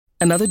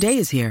Another day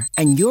is here,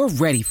 and you're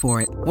ready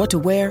for it. What to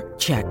wear?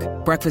 Check.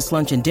 Breakfast,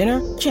 lunch, and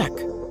dinner? Check.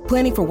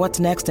 Planning for what's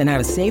next and how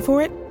to save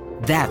for it?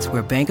 That's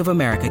where Bank of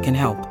America can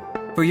help.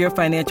 For your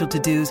financial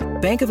to-dos,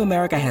 Bank of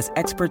America has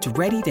experts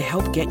ready to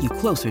help get you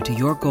closer to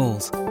your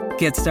goals.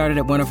 Get started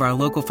at one of our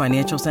local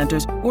financial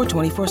centers or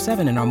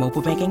 24/7 in our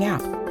mobile banking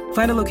app.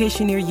 Find a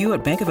location near you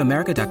at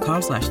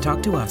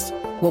bankofamerica.com/talktous.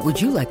 What would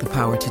you like the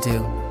power to do?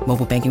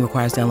 Mobile banking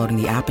requires downloading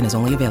the app and is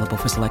only available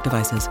for select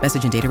devices.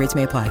 Message and data rates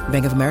may apply.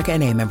 Bank of America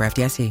N.A., member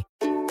FDIC.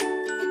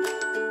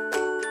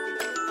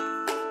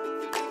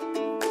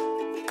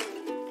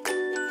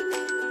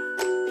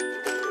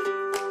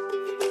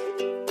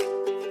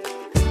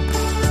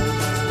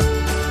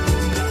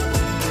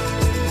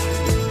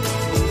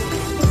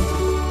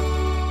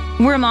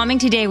 We're momming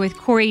today with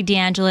Corey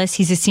DeAngelis.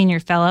 He's a senior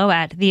fellow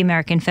at the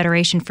American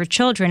Federation for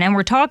Children, and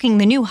we're talking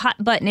the new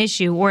hot-button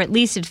issue, or at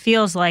least it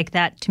feels like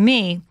that to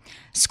me,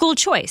 school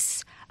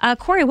choice.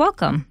 Corey,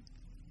 welcome.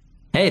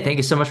 Hey, thank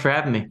you so much for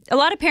having me. A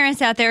lot of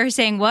parents out there are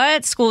saying,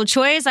 what? School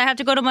choice? I have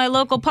to go to my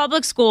local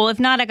public school. If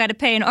not, I got to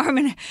pay an arm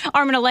and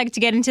a leg to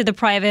get into the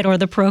private or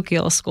the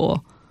parochial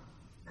school.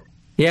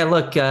 Yeah,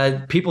 look,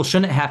 people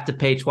shouldn't have to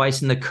pay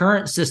twice. In the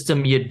current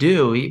system, you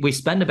do. We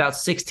spend about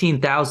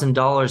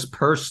 $16,000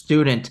 per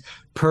student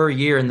per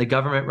year in the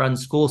government-run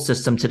school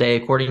system today,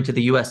 according to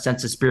the U.S.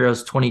 Census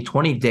Bureau's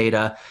 2020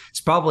 data.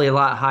 It's probably a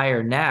lot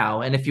higher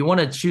now. And if you want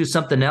to choose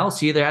something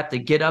else, you either have to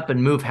get up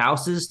and move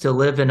houses to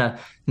live in a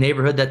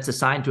neighborhood that's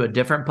assigned to a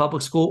different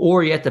public school,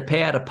 or you have to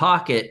pay out of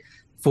pocket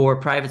for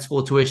private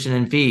school tuition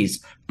and fees.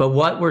 But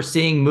what we're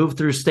seeing move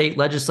through state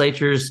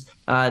legislatures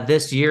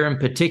this year in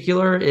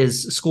particular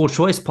is school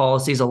choice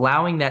policies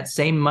allowing that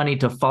same money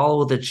to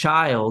follow the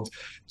child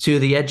to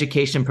the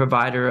education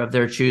provider of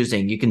their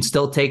choosing. You can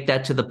still take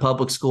that to the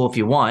public school if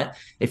you want.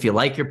 If you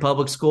like your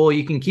public school,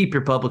 you can keep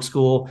your public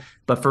school,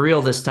 but for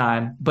real this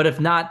time. But if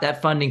not,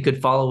 that funding could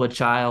follow a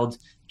child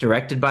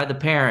directed by the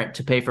parent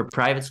to pay for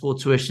private school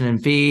tuition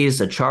and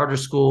fees, a charter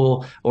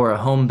school, or a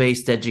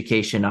home-based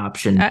education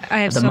option. I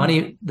have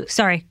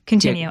Sorry,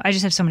 continue. Yeah. I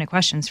just have so many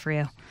questions for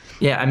you.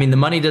 Yeah, I mean, the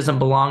money doesn't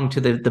belong to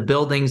the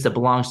buildings, that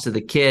belongs to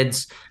the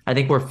kids. I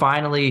think we're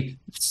finally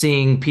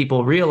seeing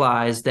people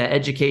realize that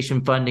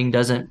education funding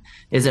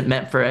is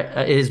meant for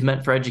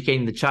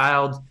educating the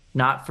child,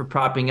 not for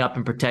propping up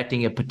and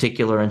protecting a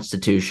particular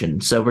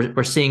institution. So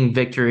we're seeing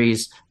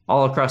victories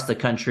all across the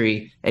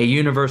country. A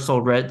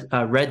universal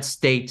red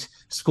state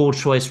school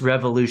choice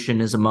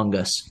revolution is among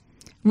us.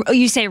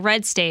 You say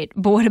red state,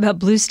 but what about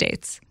blue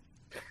states?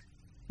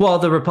 Well,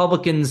 the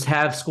Republicans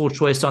have school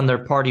choice on their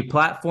party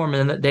platform,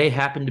 and they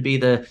happen to be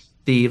the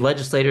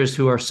legislators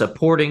who are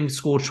supporting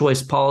school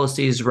choice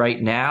policies right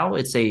now.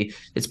 It's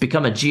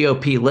become a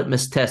GOP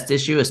litmus test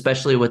issue,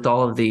 especially with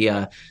all of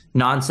the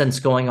nonsense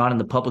going on in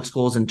the public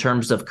schools in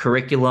terms of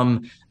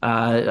curriculum,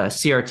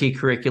 CRT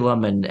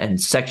curriculum, and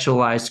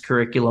sexualized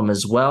curriculum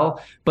as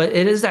well. But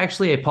it is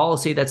actually a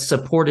policy that's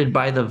supported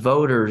by the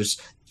voters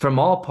from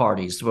all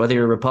parties, whether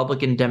you're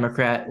Republican,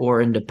 Democrat,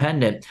 or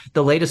independent.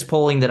 The latest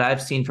polling that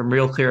I've seen from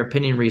Real Clear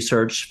Opinion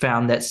Research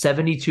found that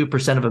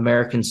 72% of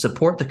Americans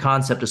support the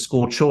concept of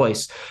school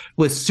choice,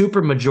 with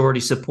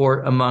supermajority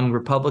support among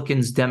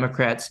Republicans,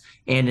 Democrats,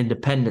 and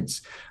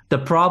independents. The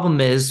problem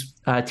is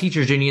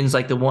teachers unions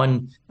like the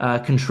one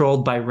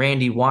controlled by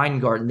Randy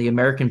Weingarten, the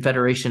American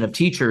Federation of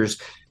Teachers,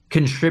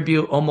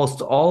 contribute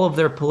almost all of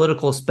their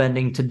political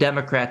spending to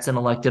Democrats in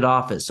elected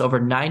office. Over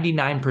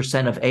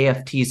 99% of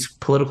AFT's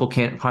political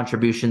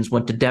contributions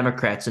went to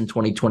Democrats in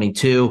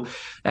 2022,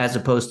 as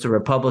opposed to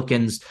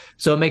Republicans.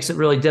 So it makes it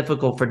really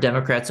difficult for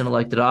Democrats in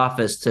elected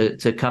office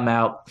to come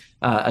out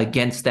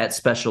against that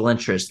special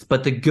interest.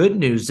 But the good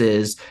news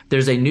is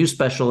there's a new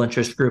special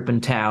interest group in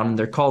town, and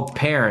they're called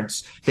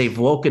parents. They've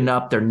woken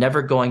up. They're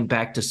never going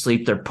back to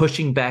sleep. They're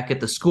pushing back at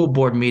the school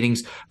board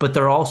meetings, but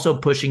they're also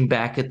pushing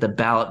back at the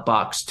ballot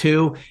box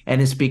too.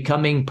 And it's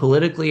becoming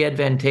politically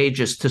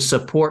advantageous to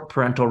support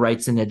parental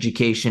rights in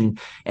education.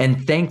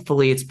 And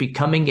thankfully, it's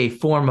becoming a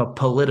form of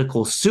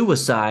political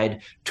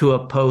suicide to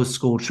oppose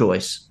school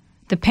choice.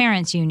 The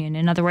parents' union,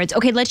 in other words.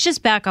 Okay, let's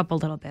just back up a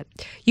little bit.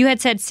 You had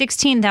said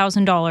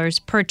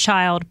 $16,000 per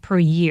child per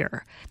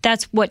year.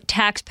 That's what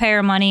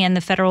taxpayer money and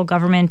the federal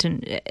government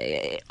and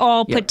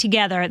all put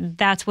together.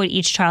 That's what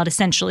each child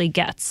essentially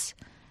gets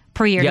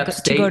per year to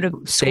go to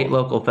school. State,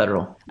 local,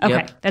 federal.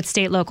 Okay, that's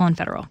state, local, and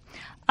federal.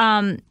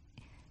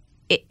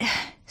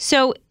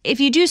 So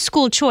if you do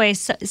school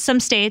choice, some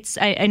states,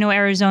 I know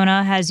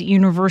Arizona has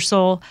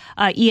universal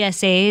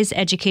ESAs,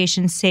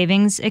 Education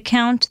Savings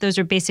Account. Those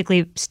are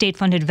basically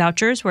state-funded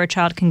vouchers where a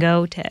child can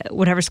go to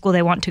whatever school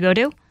they want to go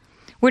to.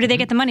 Where do they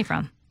get the money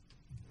from?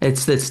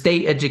 It's the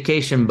state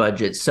education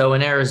budget. So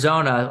in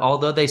Arizona,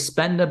 although they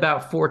spend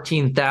about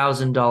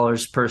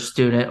 $14,000 per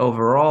student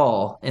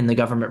overall in the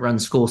government-run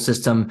school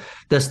system,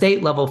 the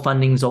state level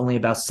funding is only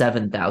about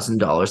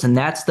 $7,000. And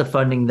that's the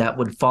funding that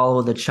would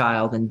follow the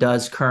child and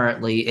does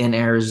currently in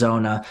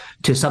Arizona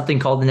to something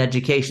called an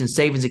education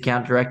savings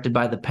account directed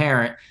by the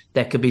parent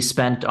that could be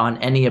spent on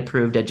any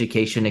approved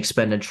education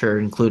expenditure,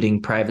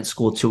 including private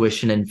school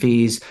tuition and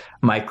fees,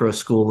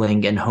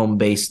 microschooling, and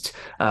home-based,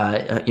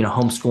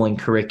 homeschooling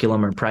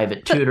curriculum or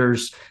private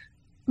tutors.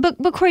 But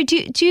Corey,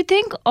 do you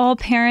think all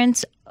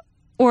parents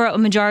or a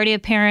majority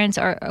of parents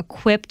are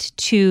equipped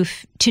to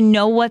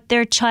know what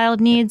their child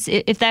needs?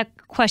 If that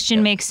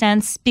question makes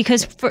sense,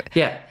 because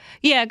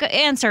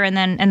answer and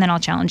then I'll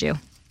challenge you.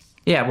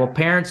 Yeah, well,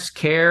 parents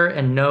care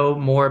and know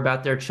more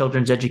about their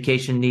children's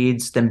education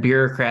needs than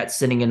bureaucrats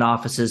sitting in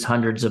offices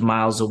hundreds of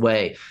miles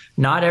away.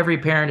 Not every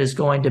parent is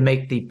going to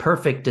make the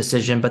perfect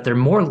decision, but they're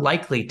more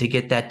likely to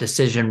get that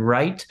decision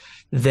right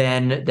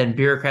than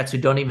bureaucrats who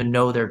don't even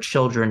know their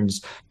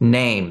children's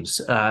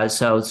names.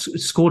 So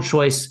school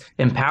choice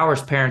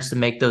empowers parents to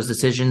make those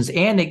decisions,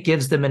 and it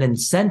gives them an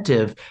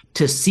incentive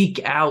to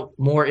seek out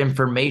more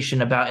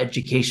information about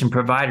education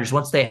providers.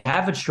 Once they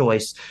have a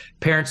choice,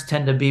 parents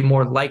tend to be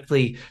more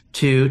likely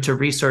to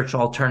research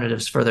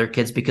alternatives for their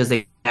kids because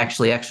they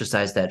actually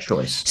exercise that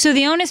choice. So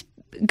the onus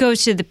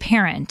goes to the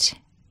parent,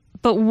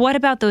 but what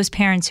about those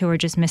parents who are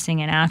just missing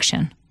in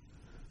action?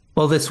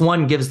 Well, this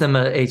one gives them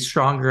a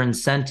stronger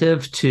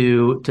incentive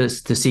to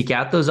seek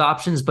out those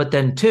options. But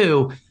then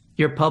two,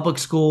 your public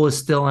school is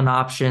still an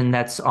option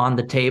that's on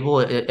the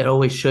table. It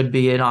always should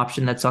be an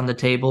option that's on the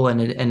table.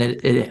 And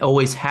it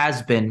always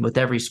has been with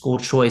every school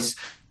choice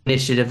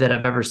initiative that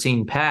I've ever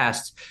seen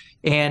passed.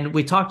 And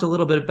we talked a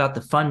little bit about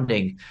the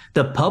funding.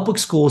 The public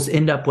schools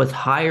end up with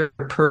higher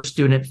per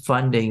student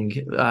funding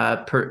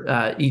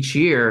each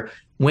year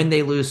when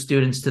they lose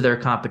students to their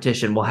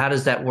competition. Well, how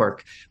does that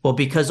work? Well,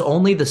 because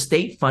only the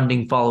state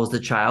funding follows the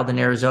child. In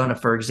Arizona,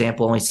 for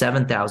example, only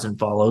 $7,000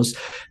 follows.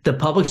 The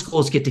public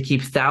schools get to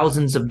keep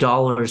thousands of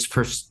dollars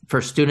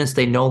for students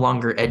they no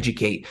longer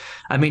educate.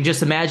 I mean,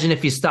 just imagine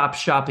if you stopped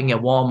shopping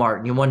at Walmart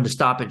and you wanted to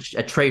stop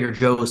at Trader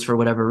Joe's for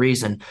whatever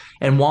reason,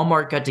 and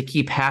Walmart got to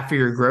keep half of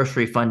your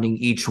grocery funding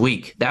each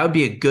week. That would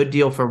be a good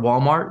deal for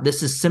Walmart.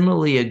 This is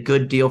similarly a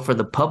good deal for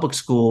the public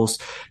schools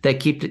that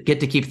get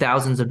to keep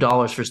thousands of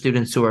dollars for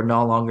students who are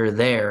no longer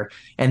there.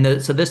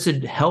 And so this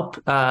would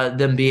help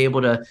them be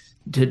able to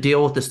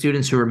deal with the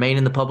students who remain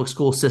in the public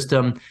school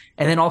system.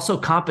 And then also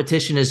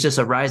competition is just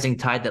a rising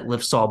tide that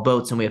lifts all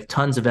boats. And we have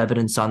tons of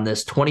evidence on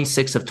this.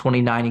 26 of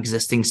 29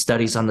 existing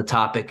studies on the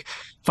topic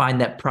find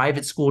that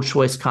private school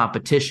choice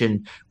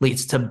competition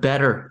leads to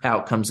better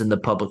outcomes in the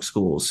public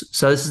schools.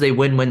 So this is a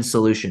win-win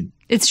solution.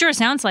 It sure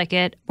sounds like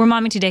it. Where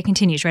Momming Today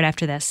continues right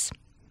after this.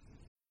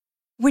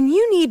 When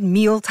you need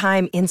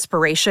mealtime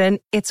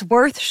inspiration, it's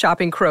worth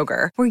shopping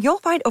Kroger, where you'll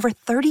find over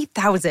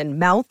 30,000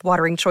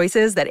 mouth-watering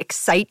choices that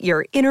excite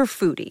your inner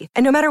foodie.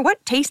 And no matter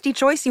what tasty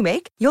choice you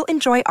make, you'll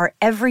enjoy our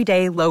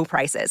everyday low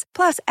prices,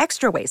 plus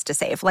extra ways to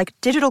save, like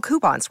digital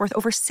coupons worth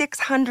over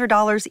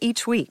 $600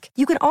 each week.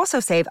 You can also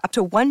save up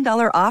to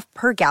 $1 off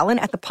per gallon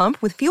at the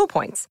pump with fuel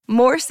points.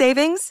 More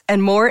savings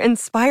and more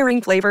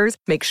inspiring flavors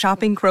make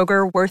shopping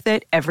Kroger worth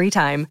it every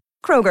time.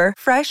 Kroger,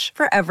 fresh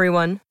for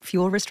everyone.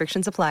 Fuel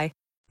restrictions apply.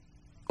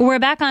 We're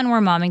back on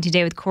We're Momming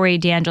Today with Corey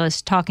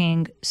DeAngelis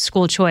talking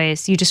school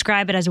choice. You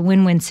describe it as a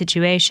win-win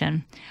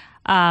situation.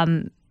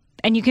 And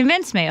you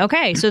convinced me.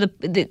 Okay, so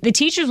the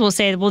teachers will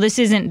say, well, this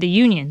isn't, the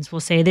unions will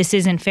say this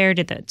isn't fair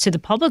to the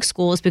public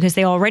schools because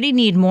they already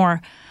need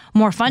more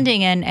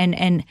funding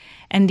and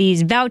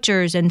these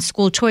vouchers and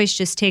school choice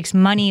just takes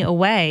money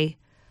away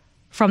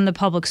from the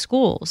public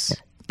schools.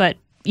 But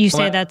you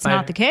say that's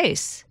not the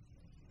case.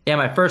 Yeah,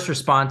 my first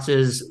response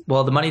is,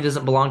 well, the money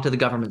doesn't belong to the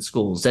government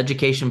schools.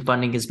 Education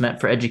funding is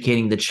meant for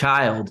educating the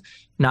child,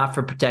 not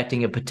for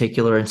protecting a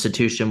particular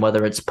institution,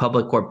 whether it's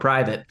public or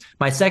private.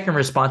 My second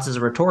response is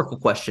a rhetorical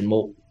question.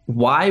 Well,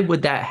 why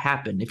would that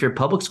happen? If your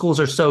public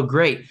schools are so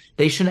great,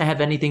 they shouldn't have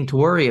anything to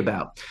worry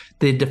about.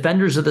 The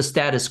defenders of the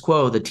status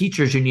quo, the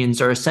teachers unions,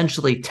 are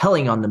essentially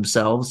telling on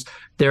themselves.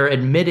 They're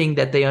admitting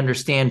that they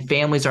understand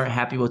families aren't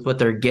happy with what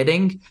they're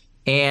getting.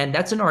 And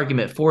that's an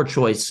argument for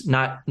choice,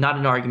 not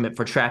an argument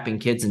for trapping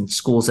kids in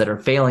schools that are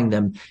failing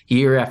them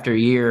year after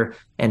year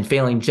and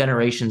failing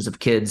generations of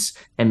kids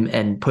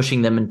and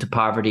pushing them into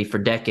poverty for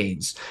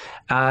decades.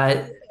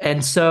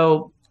 And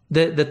so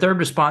the third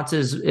response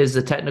is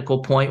the technical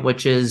point,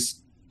 which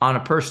is on a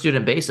per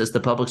student basis, the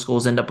public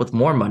schools end up with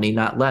more money,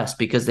 not less,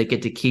 because they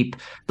get to keep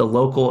the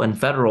local and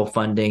federal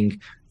funding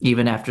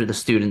even after the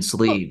students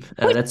leave.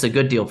 That's a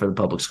good deal for the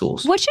public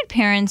schools. What should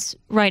parents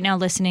right now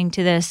listening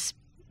to this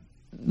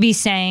be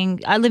saying?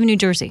 I live in New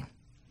Jersey.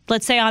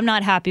 Let's say I'm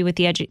not happy with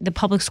the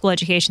public school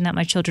education that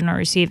my children are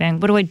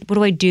receiving. What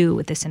do I do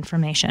with this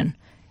information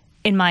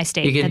in my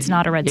state that's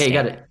not a red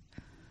state?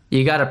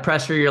 You got to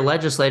pressure your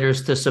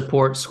legislators to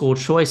support school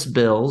choice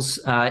bills.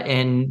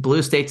 In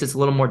blue states, it's a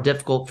little more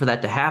difficult for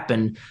that to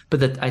happen.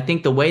 But I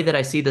think the way that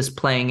I see this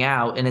playing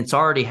out, and it's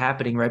already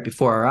happening right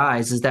before our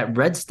eyes, is that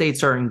red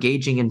states are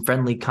engaging in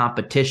friendly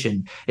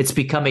competition. It's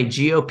become a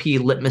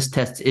GOP litmus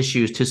test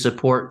issue to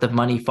support the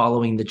money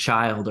following the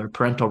child or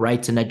parental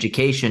rights in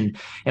education.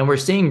 And we're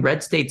seeing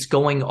red states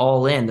going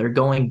all in. They're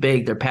going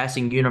big. They're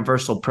passing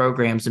universal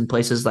programs in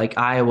places like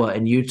Iowa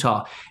and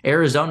Utah.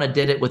 Arizona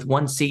did it with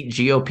 1-seat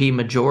GOP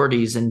majority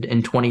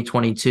in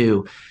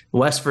 2022.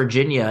 West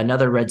Virginia,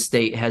 another red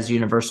state, has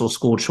universal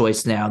school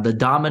choice now. The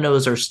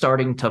dominoes are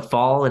starting to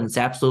fall, and it's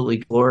absolutely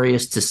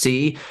glorious to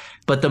see.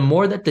 But the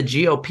more that the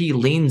GOP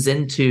leans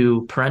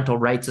into parental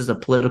rights as a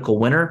political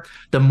winner,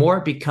 the more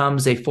it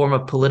becomes a form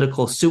of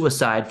political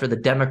suicide for the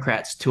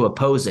Democrats to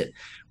oppose it.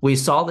 We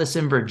saw this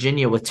in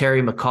Virginia with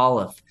Terry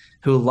McAuliffe,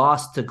 who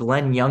lost to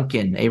Glenn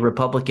Youngkin, a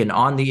Republican,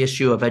 on the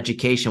issue of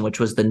education, which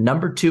was the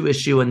number 2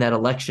 issue in that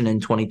election in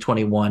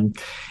 2021.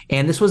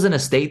 And this was in a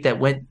state that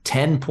went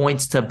 10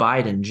 points to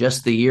Biden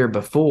just the year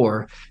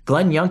before.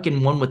 Glenn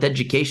Youngkin won with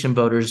education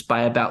voters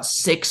by about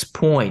 6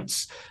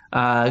 points,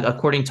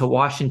 according to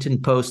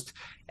Washington Post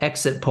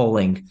exit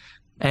polling.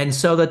 And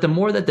so that the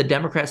more that the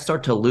Democrats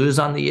start to lose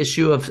on the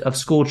issue of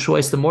school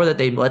choice, the more that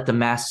they let the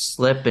mask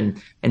slip and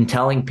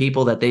telling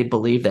people that they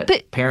believe that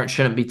parents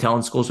shouldn't be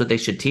telling schools what they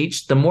should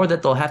teach, the more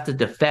that they'll have to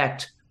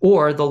defect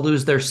or they'll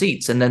lose their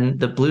seats. And then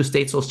the blue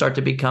states will start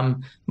to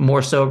become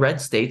more so red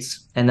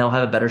states, and they'll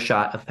have a better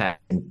shot of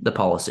passing the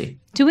policy.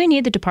 Do we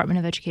need the Department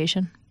of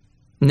Education?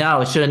 No,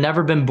 it should have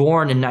never been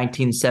born in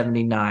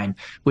 1979.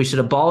 We should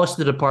abolish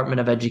the Department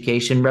of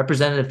Education.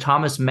 Representative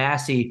Thomas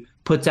Massie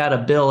puts out a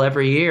bill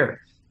every year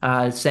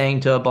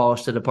saying to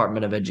abolish the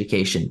Department of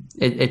Education.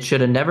 It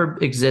should have never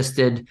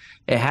existed.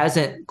 It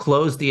hasn't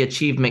closed the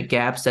achievement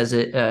gaps as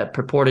it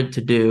purported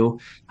to do.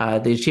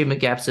 The achievement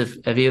gaps have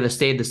either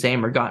stayed the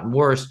same or gotten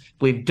worse.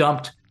 We've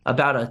dumped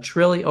about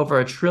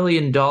over $1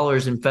 trillion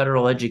in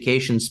federal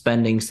education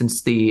spending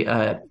since the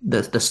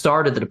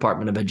start of the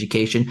Department of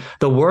Education.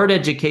 The word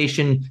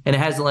education, and it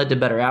hasn't led to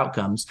better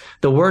outcomes.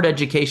 The word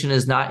education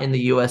is not in the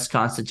U.S.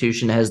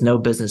 Constitution. It has no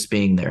business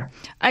being there.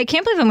 I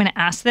can't believe I'm going to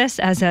ask this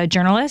as a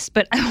journalist,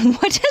 but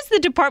what does the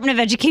Department of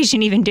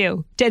Education even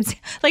do?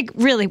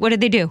 Really, what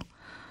did they do?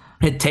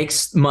 It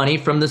takes money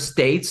from the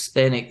states,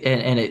 and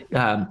it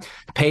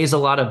pays a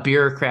lot of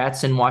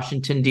bureaucrats in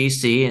Washington,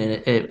 D.C., and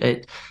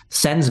it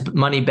sends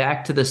money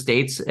back to the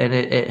states, and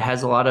it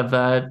has a lot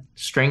of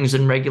strings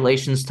and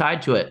regulations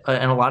tied to it.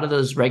 And a lot of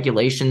those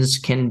regulations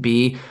can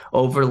be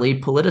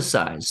overly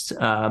politicized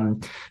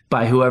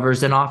by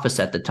whoever's in office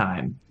at the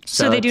time.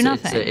 So they do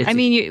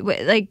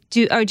nothing.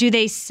 Do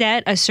they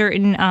set a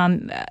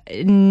certain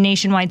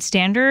nationwide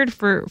standard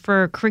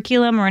for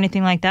curriculum or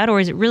anything like that, or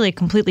is it really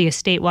completely a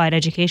statewide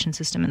education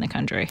system in the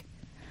country?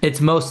 It's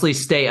mostly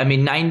state.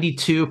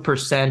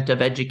 92%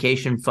 of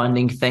education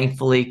funding,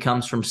 thankfully,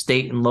 comes from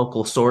state and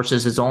local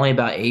sources. It's only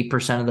about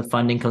 8% of the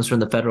funding comes from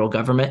the federal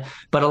government,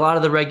 but a lot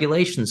of the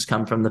regulations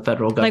come from the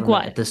federal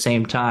government at the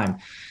same time.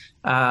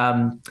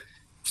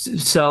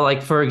 So,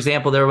 for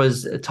example, there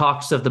was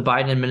talks of the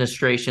Biden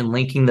administration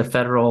linking the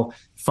federal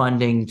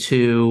funding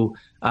to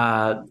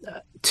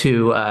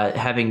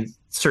having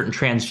certain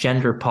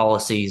transgender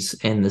policies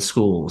in the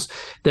schools.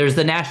 There's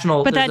the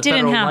national, but that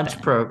didn't happen.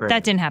 Lunch program.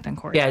 That didn't happen,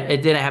 Corey. Yeah,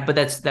 it didn't happen.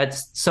 But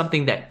that's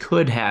something that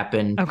could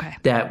happen. Okay.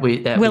 That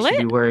we should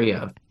be wary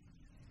of.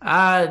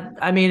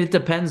 It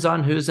depends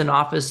on who's in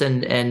office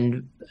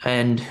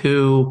and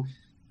who.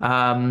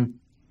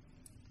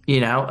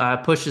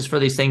 Pushes for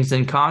these things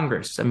in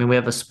Congress. We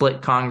have a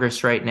split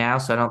Congress right now,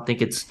 so I don't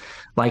think it's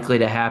likely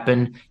to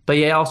happen. But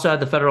you also have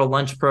the federal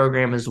lunch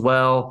program as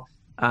well,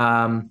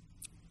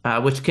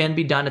 which can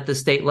be done at the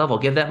state level.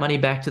 Give that money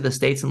back to the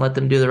states and let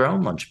them do their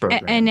own lunch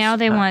programs. And now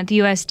the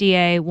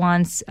USDA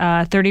wants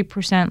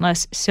 30%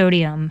 less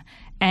sodium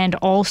and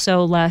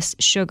also less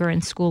sugar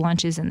in school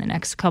lunches in the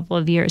next couple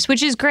of years,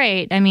 which is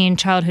great.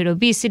 Childhood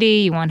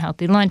obesity, you want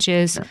healthy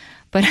lunches. Yeah.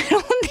 But I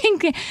don't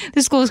think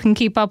the schools can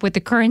keep up with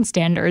the current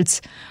standards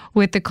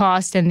with the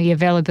cost and the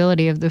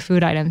availability of the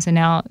food items. And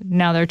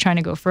now they're trying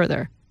to go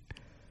further.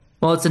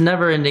 Well, it's a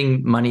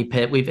never-ending money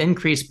pit. We've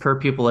increased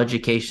per-pupil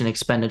education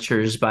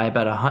expenditures by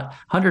about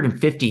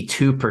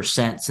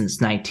 152%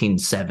 since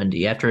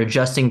 1970 after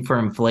adjusting for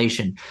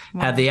inflation.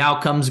 Wow. Have the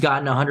outcomes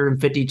gotten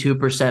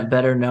 152%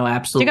 better? No,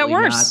 absolutely not. They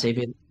got worse.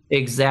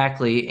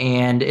 Exactly.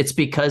 And it's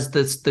because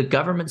the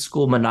government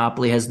school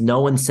monopoly has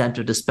no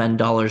incentive to spend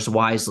dollars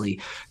wisely.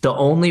 The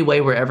only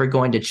way we're ever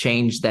going to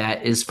change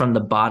that is from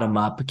the bottom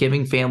up,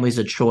 giving families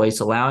a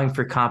choice, allowing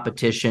for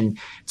competition.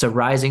 It's a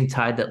rising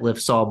tide that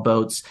lifts all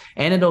boats,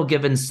 and it'll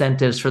give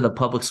incentives for the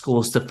public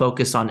schools to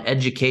focus on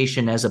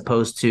education as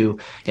opposed to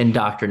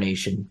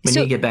indoctrination. We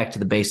need to get back to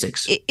the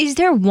basics. Is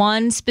there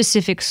one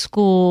specific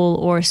school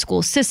or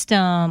school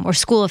system or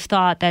school of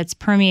thought that's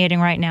permeating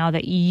right now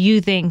that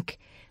you think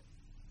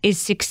is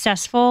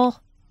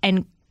successful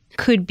and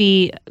could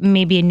be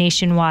maybe a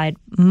nationwide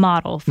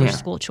model for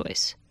school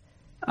choice?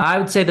 I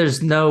would say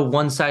there's no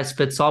one size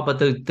fits all, but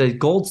the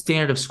gold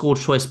standard of school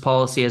choice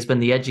policy has been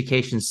the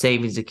education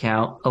savings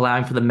account,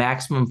 allowing for the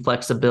maximum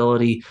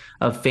flexibility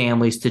of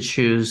families to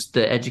choose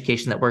the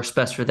education that works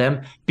best for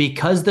them.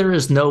 Because there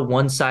is no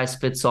one size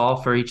fits all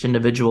for each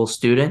individual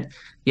student,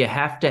 you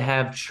have to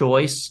have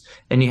choice,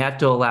 and you have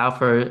to allow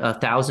for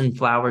 1,000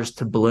 flowers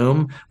to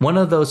bloom. One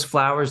of those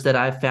flowers that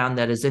I've found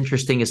that is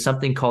interesting is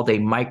something called a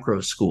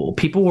micro school.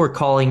 People were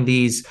calling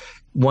these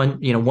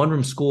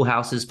one-room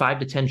schoolhouses, 5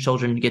 to 10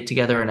 children get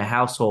together in a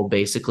household,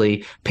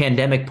 basically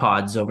pandemic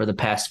pods over the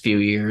past few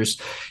years.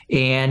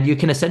 And you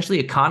can essentially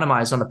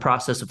economize on the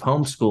process of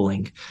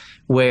homeschooling,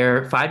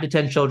 where 5 to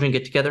 10 children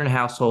get together in a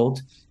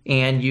household,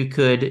 and you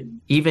could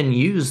even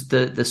use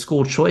the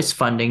school choice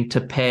funding to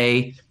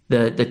pay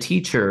the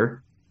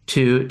teacher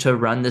to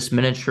run this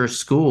miniature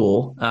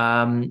school,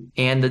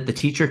 and that the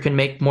teacher can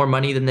make more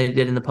money than they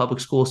did in the public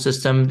school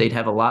system. They'd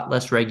have a lot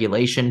less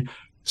regulation,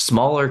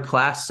 smaller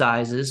class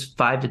sizes,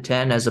 5 to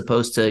 10, as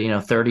opposed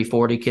to 30,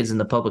 40 kids in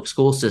the public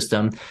school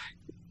system.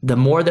 The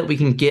more that we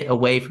can get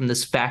away from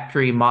this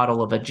factory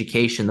model of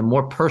education, the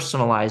more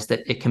personalized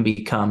that it can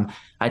become,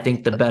 I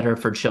think the better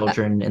for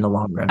children in the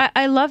long run.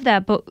 I love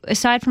that. But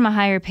aside from a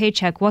higher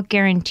paycheck, what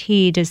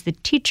guarantee does the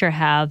teacher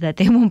have that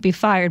they won't be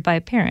fired by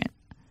a parent?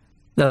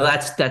 No,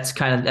 that's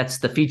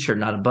the feature,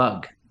 not a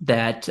bug,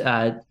 that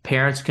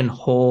parents can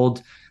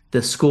hold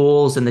the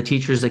schools and the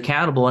teachers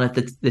accountable. And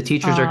if the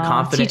teachers are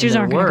confident teachers in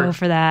their aren't work, going to go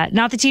for that.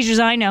 Not the teachers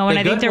I know, and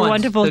I think they're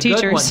wonderful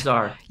teachers. The good ones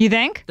are. You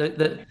think?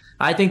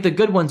 I think the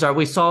good ones are.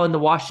 We saw in the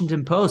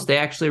Washington Post, they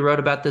actually wrote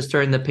about this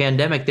during the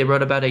pandemic. They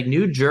wrote about a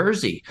New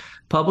Jersey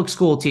public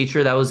school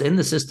teacher that was in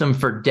the system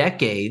for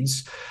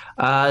decades,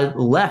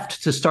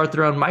 left to start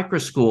their own micro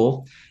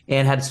school,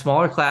 and had a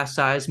smaller class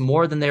size,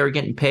 more than they were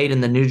getting paid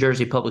in the New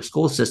Jersey public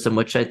school system,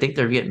 which I think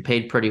they're getting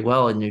paid pretty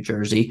well in New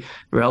Jersey,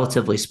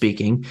 relatively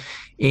speaking.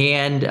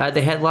 And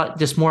they had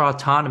just more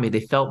autonomy.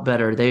 They felt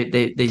better. They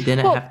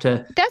didn't have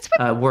to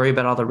worry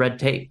about all the red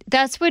tape.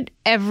 That's what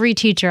every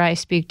teacher I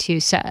speak to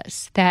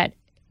says.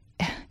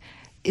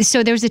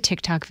 So there was a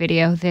TikTok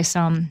video. This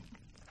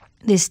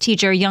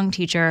teacher, a young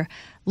teacher,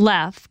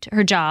 left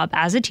her job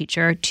as a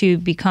teacher to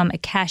become a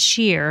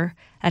cashier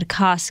at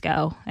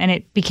Costco, and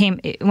it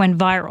went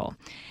viral.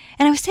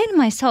 And I was saying to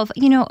myself,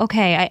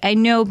 okay, I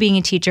know being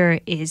a teacher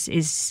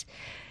is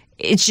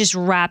it's just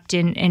wrapped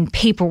in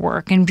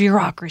paperwork and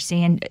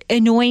bureaucracy and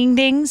annoying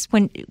things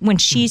when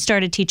she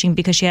started teaching,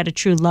 because she had a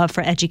true love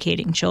for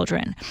educating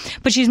children.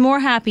 But she's more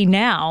happy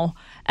now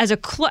as a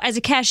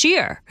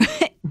cashier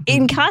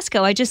in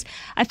Costco.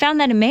 I found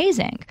that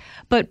amazing.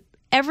 But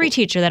every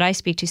teacher that I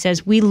speak to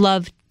says we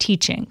love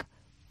teaching.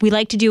 We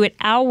like to do it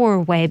our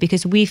way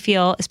because we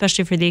feel,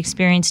 especially for the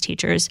experienced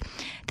teachers,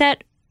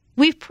 that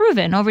we've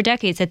proven over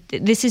decades that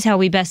this is how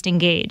we best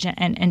engage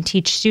and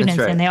teach students.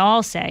 Right. And they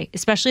all say,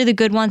 especially the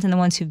good ones and the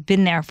ones who've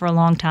been there for a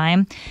long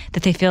time,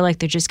 that they feel like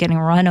they're just getting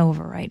run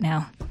over right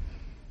now.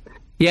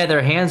 Yeah,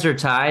 their hands are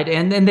tied.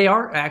 And then they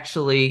are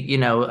actually,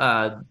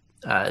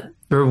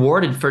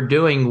 rewarded for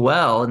doing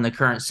well in the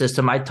current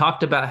system. I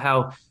talked about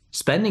how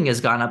spending has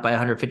gone up by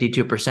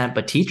 152%,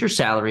 but teacher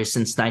salaries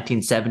since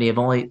 1970 have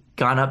only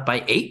gone up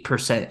by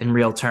 8% in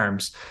real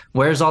terms.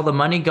 Where's all the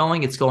money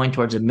going? It's going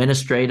towards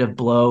administrative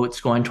blow. It's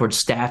going towards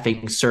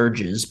staffing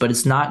surges, but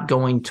it's not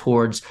going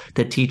towards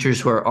the teachers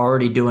who are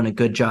already doing a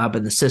good job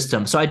in the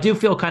system. So I do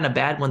feel kind of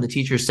bad when the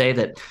teachers say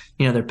that,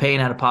 they're paying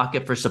out of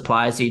pocket for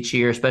supplies each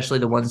year, especially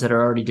the ones that are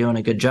already doing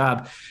a good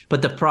job.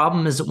 But the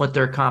problem isn't with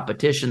their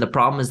competition. The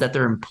problem is that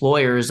their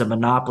employer is a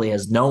monopoly,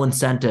 has no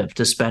incentive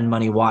to spend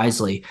money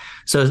wisely.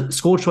 So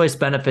school choice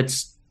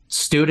benefits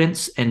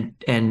students and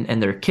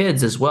their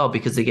kids as well,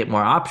 because they get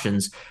more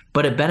options,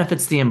 but it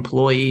benefits the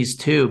employees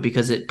too,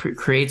 because it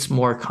creates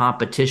more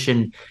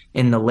competition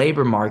in the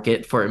labor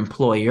market for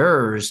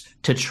employers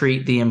to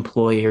treat the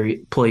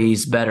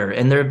employees better.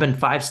 And there have been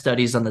 5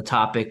 studies on the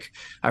topic.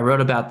 I wrote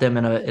about them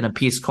in a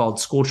piece called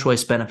School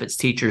Choice Benefits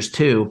Teachers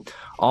Too.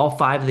 All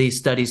 5 of these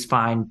studies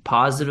find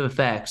positive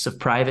effects of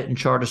private and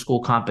charter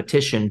school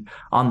competition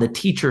on the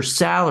teacher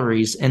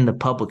salaries in the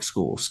public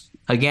schools.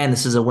 Again,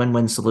 this is a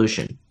win-win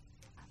solution.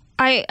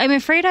 I'm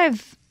afraid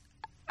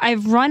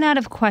I've run out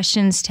of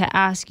questions to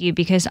ask you,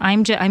 because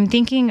I'm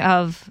thinking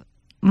of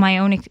my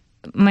own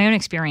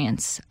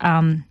experience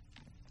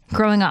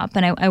growing up,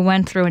 and I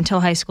went through,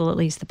 until high school at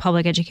least, the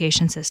public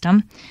education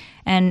system.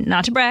 And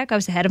not to brag, I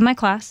was the head of my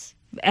class.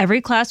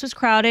 Every class was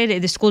crowded.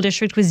 The school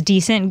district was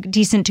decent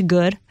to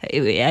good.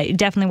 It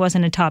definitely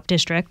wasn't a top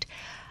district.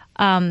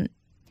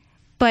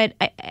 But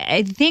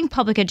I think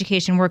public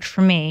education worked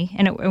for me,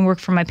 and it worked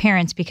for my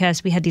parents,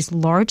 because we had these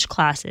large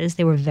classes.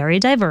 They were very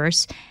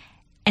diverse,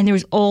 and there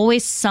was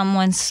always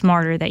someone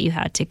smarter that you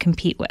had to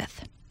compete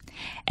with.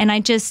 And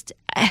I'm just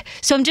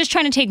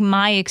trying to take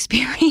my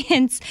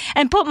experience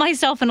and put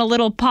myself in a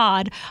little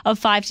pod of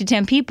 5 to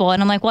 10 people.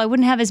 And I'm like, well, I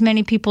wouldn't have as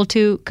many people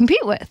to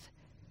compete with.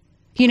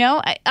 You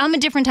know, I'm a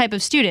different type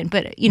of student,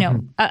 but, you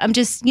know, I'm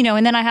just, you know,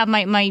 and then I have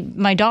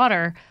my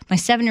daughter, my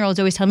 7-year-old's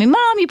always telling me,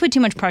 Mom, you put too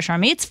much pressure on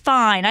me. It's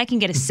fine. I can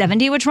get a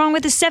 70. What's wrong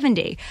with a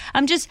 70?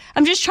 I'm just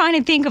trying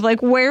to think of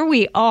like where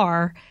we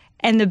are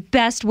and the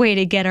best way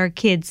to get our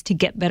kids to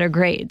get better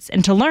grades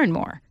and to learn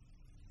more.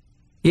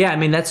 Yeah, I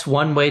mean, that's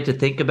one way to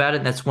think about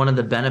it. That's one of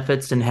the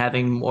benefits in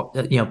having more,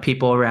 you know,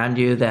 people around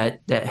you that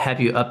have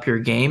you up your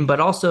game, but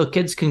also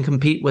kids can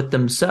compete with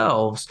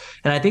themselves.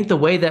 And I think the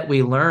way that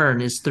we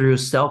learn is through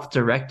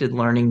self-directed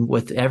learning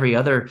with every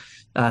other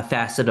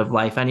facet of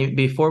life. I mean,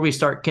 before we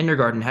start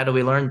kindergarten, how do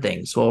we learn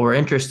things? Well, we're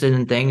interested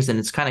in things, and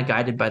it's kind of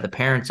guided by the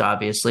parents,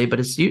 obviously, but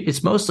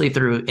it's mostly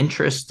through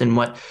interest in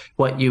what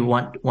you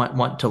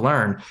want to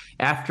learn.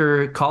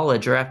 After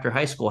college or after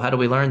high school, how do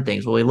we learn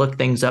things? Well, we look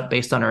things up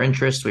based on our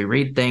interests. We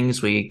read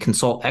things, we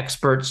consult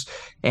experts,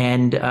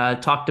 and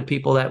talk to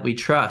people that we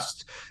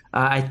trust.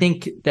 I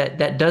think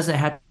that doesn't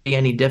have to be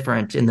any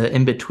different in the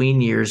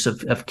in-between years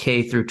of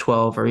K through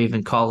 12 or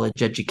even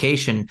college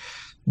education.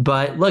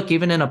 But look,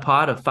 even in a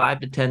pod of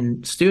 5 to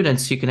 10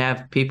 students, you can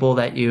have people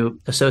that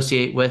you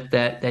associate with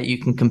that you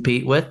can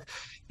compete with.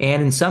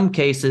 And in some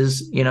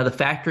cases, you know, the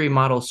factory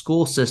model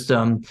school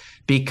system,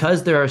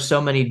 because there are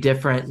so many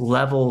different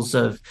levels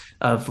of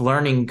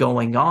learning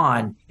going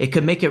on, it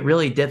could make it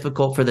really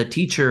difficult for the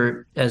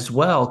teacher as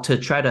well to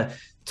try to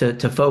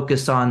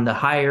focus on the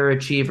higher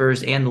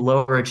achievers and the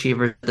lower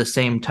achievers at the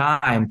same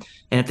time.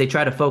 And if they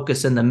try to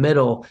focus in the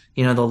middle,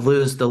 you know, they'll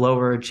lose the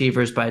lower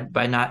achievers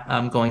by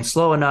not going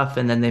slow enough,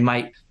 and then they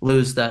might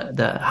lose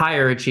the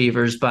higher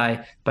achievers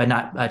by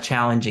not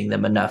challenging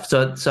them enough.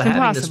 So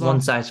having this one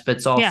size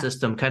fits all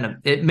system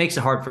it makes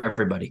it hard for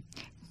everybody.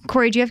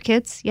 Corey, do you have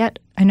kids yet?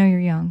 I know you're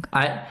young.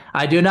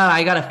 I do not.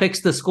 I got to fix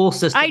the school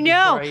system. I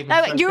know.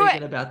 You're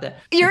thinking about that.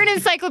 You're an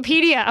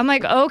encyclopedia. I'm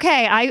like,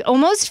 okay, I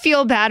almost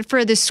feel bad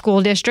for the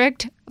school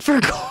district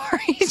for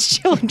Corey's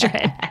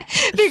children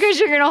because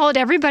you're going to hold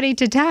everybody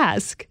to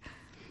task.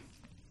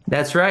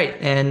 That's right.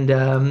 And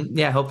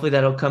hopefully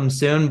that'll come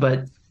soon.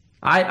 But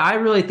I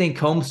really think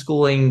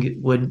homeschooling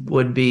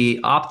would be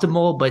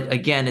optimal, but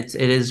again, it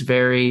is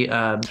very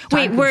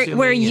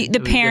where you, the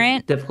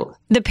parent difficult.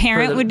 The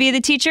parent would be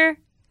the teacher,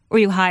 or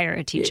you hire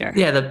a teacher?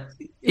 Yeah,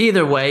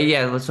 either way,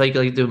 yeah. Let's like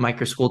do a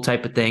micro school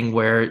type of thing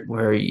where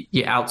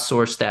you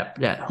outsource that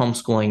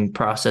homeschooling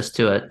process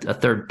to a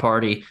third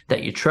party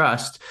that you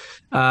trust.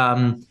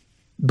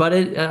 But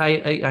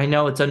I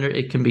know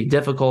it can be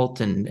difficult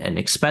and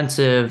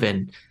expensive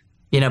and.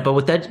 You know, but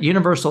with that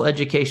universal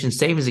education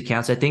savings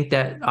accounts, I think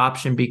that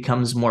option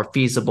becomes more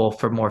feasible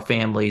for more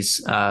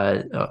families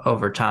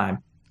over time.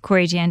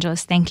 Corey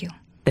DeAngelis, thank you.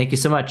 Thank you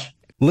so much.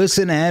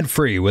 Listen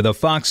ad-free with a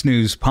Fox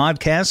News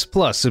Podcast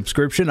Plus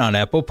subscription on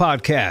Apple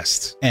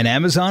Podcasts. And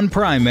Amazon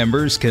Prime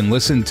members can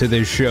listen to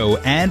this show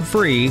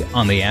ad-free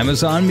on the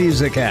Amazon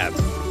Music app.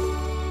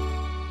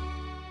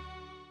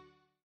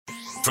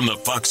 From the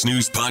Fox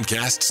News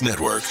Podcasts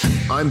Network.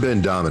 I'm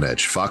Ben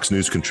Domenech, Fox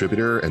News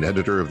contributor and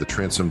editor of the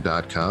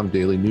Transom.com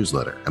daily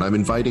newsletter, and I'm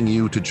inviting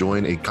you to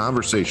join a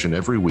conversation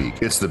every week.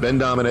 It's the Ben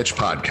Domenech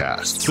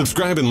Podcast.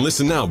 Subscribe and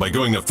listen now by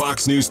going to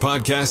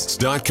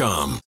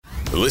foxnewspodcasts.com.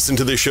 Listen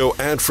to the show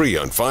ad-free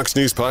on Fox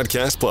News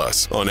Podcast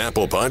Plus, on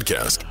Apple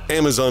Podcast,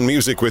 Amazon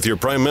Music with your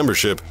Prime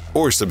membership,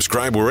 or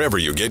subscribe wherever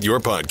you get your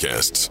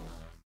podcasts.